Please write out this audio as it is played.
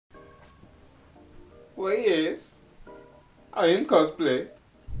Cosplay is. I am Cosplay.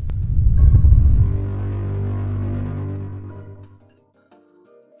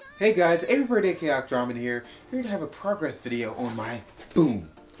 Hey guys, everybody, Chaotic Drama here to have a progress video on my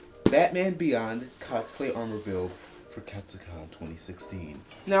Batman Beyond cosplay armor build for Katsucon 2016.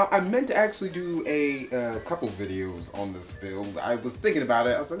 Now, I meant to actually do a couple videos on this build. I was thinking about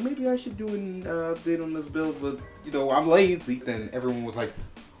it. I was like, maybe I should do a bit on this build, but you know, I'm lazy. Then everyone was like,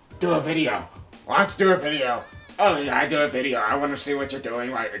 do a video. Why don't you do a video? Oh yeah, I do a video. I want to see what you're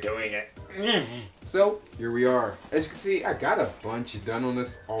doing while you're doing it. So, here we are. As you can see, I got a bunch done on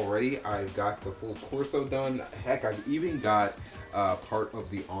this already. I've got the full torso done. Heck, I've even got part of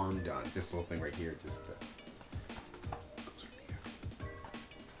the arm done. This little thing right here.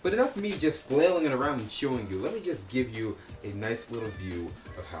 But enough of me just flailing it around and showing you. Let me just give you a nice little view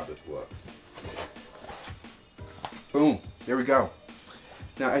of how this looks. Boom. There we go.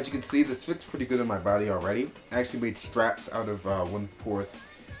 Now, as you can see, this fits pretty good on my body already. I actually made straps out of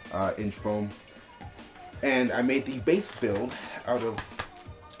 1/4 inch foam. And I made the base build out of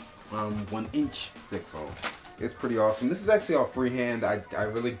 1 inch thick foam. It's pretty awesome. This is actually all freehand. I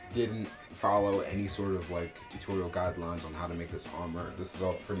really didn't follow any sort of like tutorial guidelines on how to make this armor. This is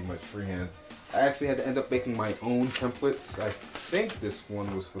all pretty much freehand. I actually had to end up making my own templates. I think this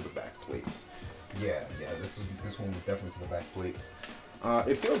one was for the back plates. Yeah, this one was definitely for the back plates.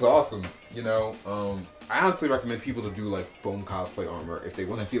 It feels awesome, you know. I honestly recommend people to do like foam cosplay armor if they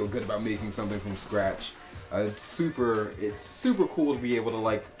want to feel good about making something from scratch. It's super cool to be able to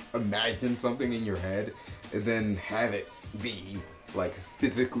like imagine something in your head and then have it be like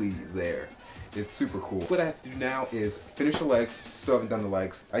physically there. It's super cool. What I have to do now is finish the legs. Still haven't done the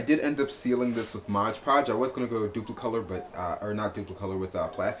legs. I did end up sealing this with Mod Podge. I was gonna go Duplicolor, but or not Duplicolor, with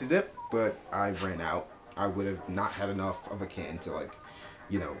Plasti Dip, but I ran out. I would have not had enough of a can to like,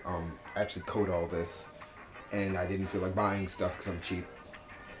 you know, actually coat all this, and I didn't feel like buying stuff because I'm cheap.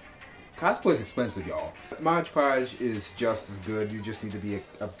 Cosplay is expensive, y'all. Mod Podge is just as good. You just need to be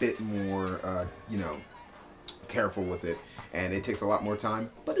a bit more, you know, careful with it, and it takes a lot more time,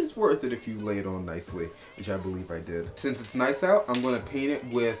 but it's worth it if you lay it on nicely, which I believe I did. Since it's nice out, I'm going to paint it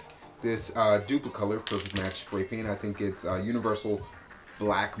with this Duplicolor Perfect Match spray paint. I think it's Universal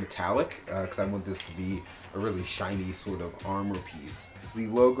Black Metallic, because I want this to be a really shiny sort of armor piece. The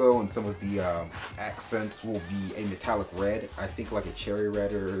logo and some of the accents will be a metallic red. I think like a cherry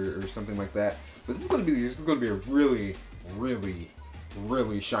red or something like that. But this is going to be a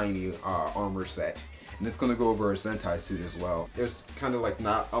really shiny armor set. And it's going to go over a Sentai suit as well. There's kind of like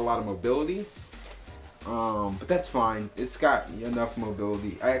not a lot of mobility, but that's fine. It's got enough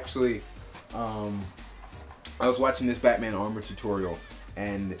mobility. I actually, I was watching this Batman armor tutorial,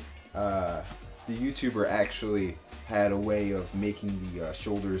 and the YouTuber actually had a way of making the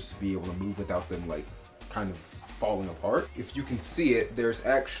shoulders be able to move without them like kind of falling apart. If you can see it, there's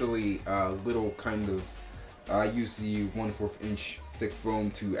actually a little kind of, I use the 1/4 inch thick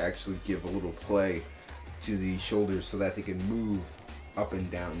foam to actually give a little play to the shoulders so that they can move up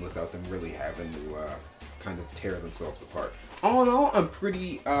and down without them really having to kind of tear themselves apart. All in all, I'm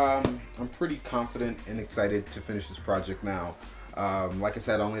pretty confident and excited to finish this project now. Like I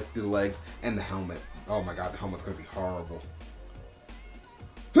said, I only have to do the legs and the helmet. Oh my god, the helmet's gonna be horrible.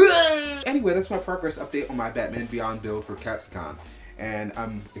 Anyway, that's my progress update on my Batman Beyond build for Katsucon. And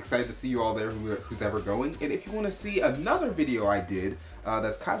I'm excited to see you all there who's ever going. And if you want to see another video I did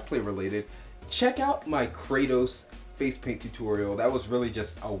that's cosplay related, check out my Kratos face paint tutorial. That was really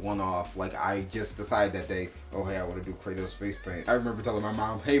just a one-off. Like, I just decided that day, oh hey, I want to do Kratos face paint. I remember telling my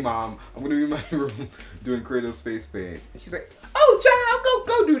mom, hey mom, I'm gonna be in my room doing Kratos face paint. And she's like, oh child,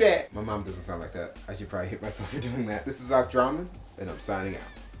 go do that. My mom doesn't sound like that. I should probably hit myself for doing that. This is Drama, and I'm signing out.